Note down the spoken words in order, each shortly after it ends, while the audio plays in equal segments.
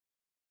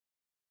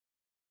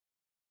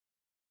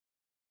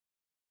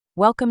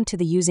Welcome to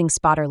the Using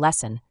Spotter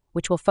lesson,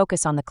 which will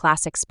focus on the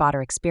classic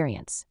Spotter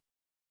experience.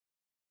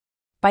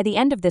 By the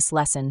end of this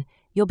lesson,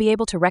 you'll be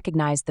able to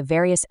recognize the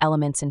various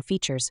elements and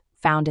features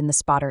found in the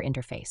Spotter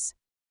interface.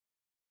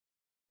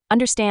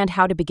 Understand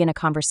how to begin a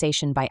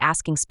conversation by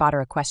asking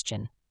Spotter a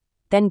question,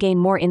 then gain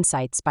more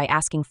insights by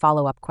asking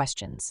follow-up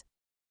questions.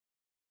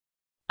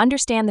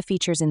 Understand the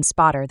features in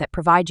Spotter that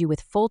provide you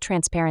with full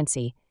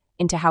transparency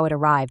into how it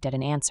arrived at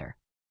an answer.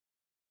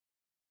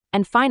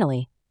 And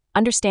finally,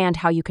 understand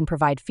how you can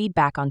provide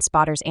feedback on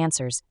Spotter's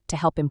answers to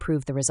help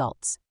improve the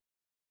results.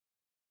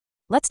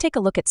 Let's take a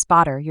look at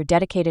Spotter, your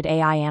dedicated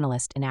AI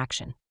analyst, in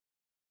action.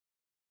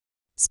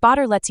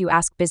 Spotter lets you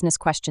ask business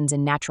questions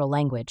in natural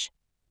language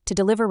to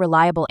deliver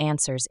reliable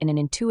answers in an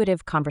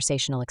intuitive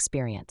conversational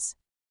experience.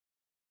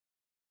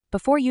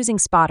 Before using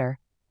Spotter,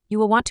 you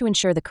will want to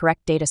ensure the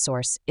correct data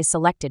source is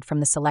selected from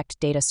the Select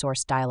Data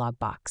Source dialog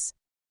box.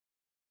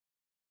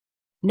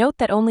 Note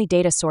that only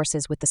data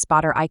sources with the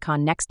Spotter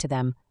icon next to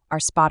them are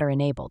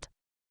Spotter-enabled.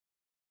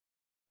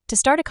 To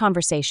start a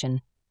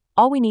conversation,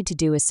 all we need to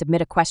do is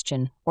submit a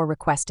question or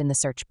request in the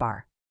search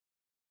bar.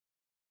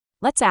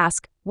 Let's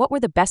ask, what were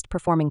the best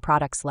performing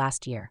products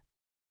last year?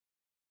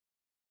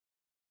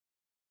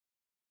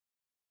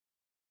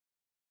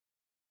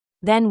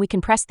 Then we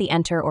can press the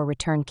Enter or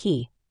Return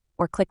key,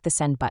 or click the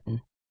Send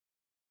button.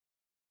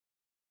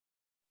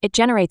 It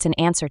generates an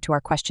answer to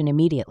our question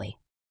immediately.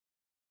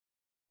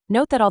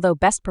 Note that although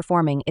best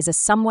performing is a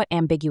somewhat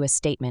ambiguous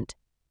statement,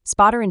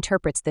 Spotter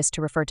interprets this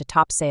to refer to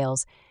top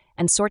sales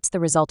and sorts the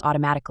result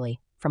automatically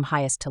from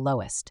highest to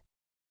lowest.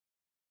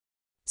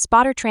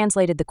 Spotter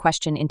translated the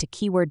question into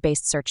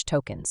keyword-based search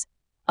tokens,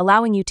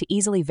 allowing you to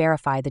easily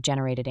verify the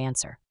generated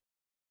answer.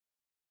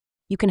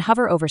 You can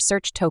hover over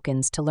search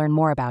tokens to learn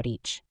more about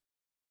each.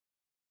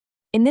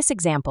 In this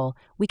example,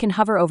 we can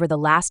hover over the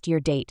last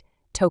year date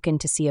token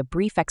to see a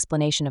brief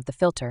explanation of the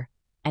filter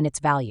and its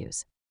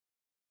values.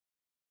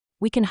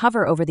 We can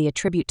hover over the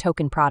attribute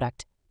token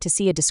product to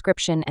see a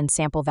description and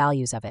sample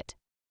values of it.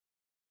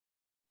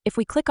 If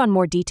we click on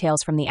more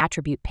details from the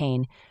attribute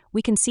pane,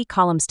 we can see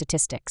column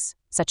statistics,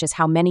 such as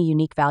how many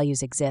unique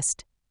values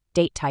exist,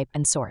 date type,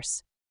 and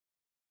source.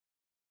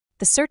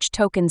 The search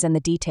tokens and the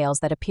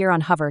details that appear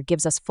on hover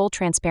gives us full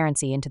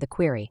transparency into the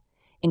query,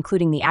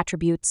 including the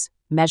attributes,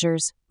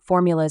 measures,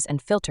 formulas, and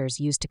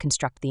filters used to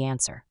construct the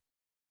answer.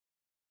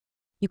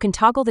 You can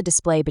toggle the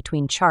display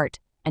between chart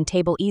and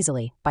table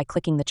easily by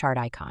clicking the chart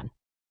icon.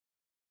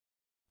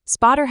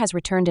 Spotter has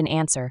returned an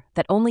answer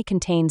that only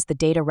contains the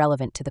data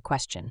relevant to the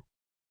question.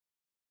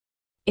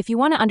 If you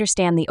want to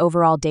understand the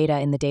overall data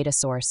in the data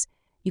source,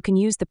 you can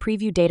use the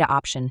Preview Data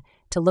option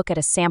to look at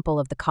a sample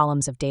of the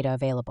columns of data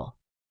available.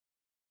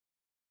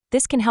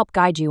 This can help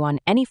guide you on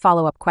any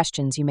follow-up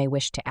questions you may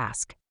wish to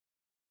ask.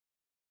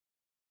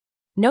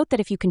 Note that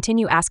if you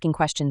continue asking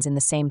questions in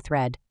the same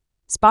thread,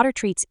 Spotter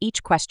treats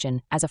each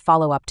question as a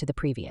follow-up to the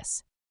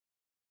previous.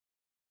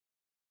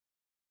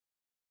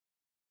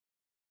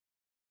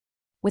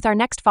 With our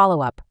next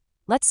follow-up,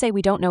 let's say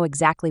we don't know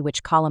exactly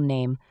which column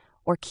name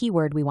or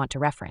keyword we want to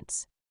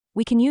reference.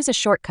 We can use a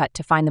shortcut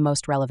to find the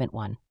most relevant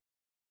one.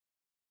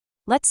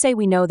 Let's say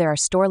we know there are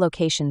store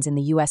locations in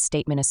the U.S.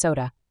 state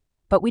Minnesota,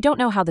 but we don't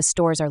know how the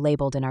stores are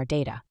labeled in our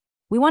data.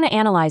 We want to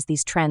analyze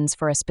these trends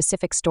for a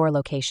specific store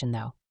location,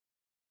 though.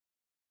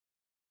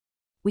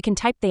 We can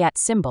type the @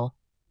 symbol,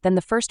 then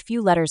the first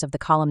few letters of the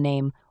column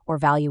name or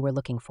value we're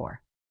looking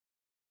for.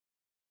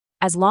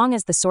 As long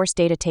as the source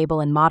data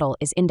table and model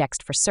is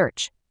indexed for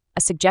search,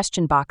 a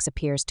suggestion box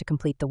appears to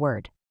complete the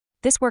word.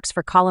 This works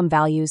for column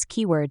values,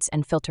 keywords,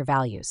 and filter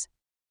values.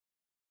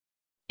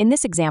 In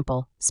this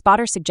example,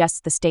 Spotter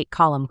suggests the state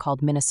column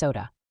called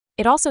Minnesota.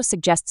 It also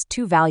suggests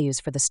two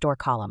values for the store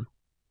column.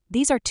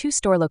 These are two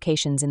store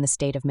locations in the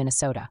state of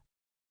Minnesota.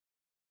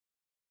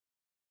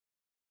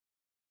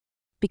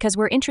 Because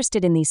we're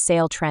interested in these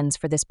sale trends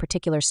for this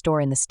particular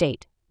store in the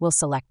state, we'll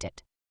select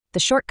it.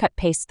 The shortcut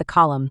pastes the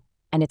column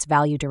and its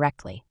value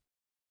directly.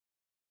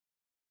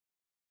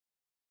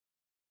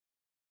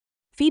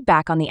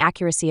 Feedback on the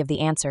accuracy of the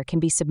answer can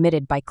be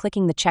submitted by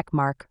clicking the check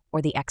mark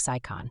or the X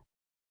icon.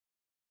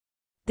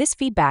 This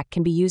feedback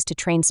can be used to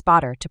train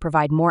Spotter to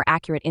provide more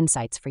accurate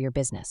insights for your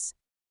business.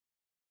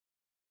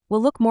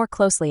 We'll look more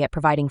closely at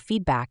providing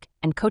feedback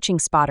and coaching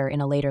Spotter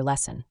in a later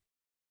lesson.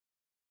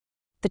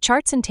 The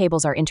charts and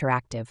tables are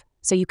interactive,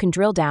 so you can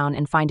drill down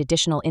and find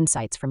additional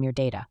insights from your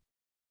data.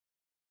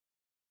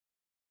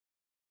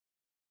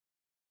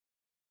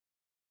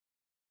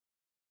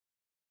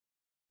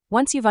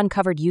 Once you've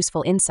uncovered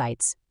useful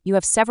insights, you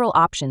have several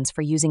options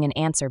for using an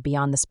answer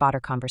beyond the Spotter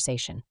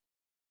conversation.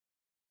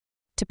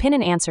 To pin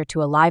an answer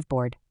to a live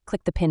board,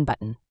 click the Pin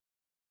button.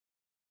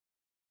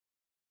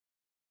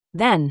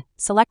 Then,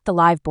 select the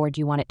live board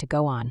you want it to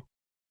go on.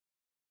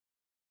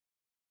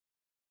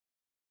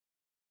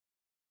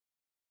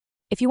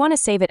 If you want to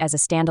save it as a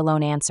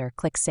standalone answer,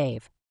 click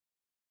Save.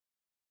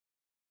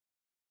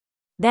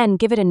 Then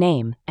give it a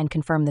name and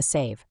confirm the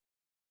save.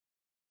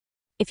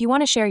 If you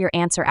want to share your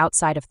answer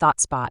outside of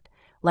ThoughtSpot,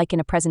 like in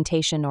a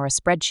presentation or a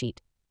spreadsheet,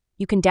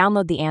 you can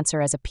download the answer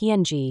as a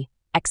PNG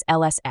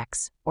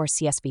XLSX, or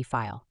CSV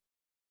file.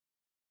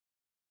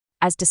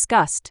 As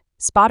discussed,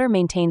 Spotter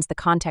maintains the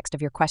context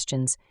of your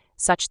questions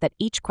such that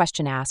each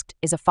question asked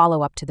is a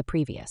follow-up to the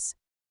previous.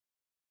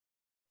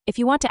 If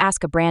you want to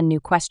ask a brand new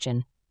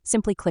question,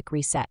 simply click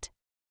Reset.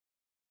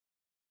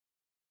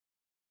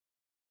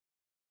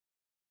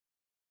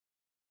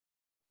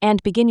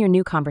 And begin your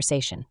new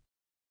conversation.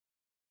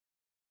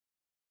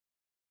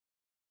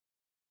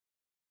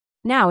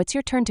 Now it's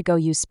your turn to go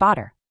use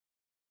Spotter.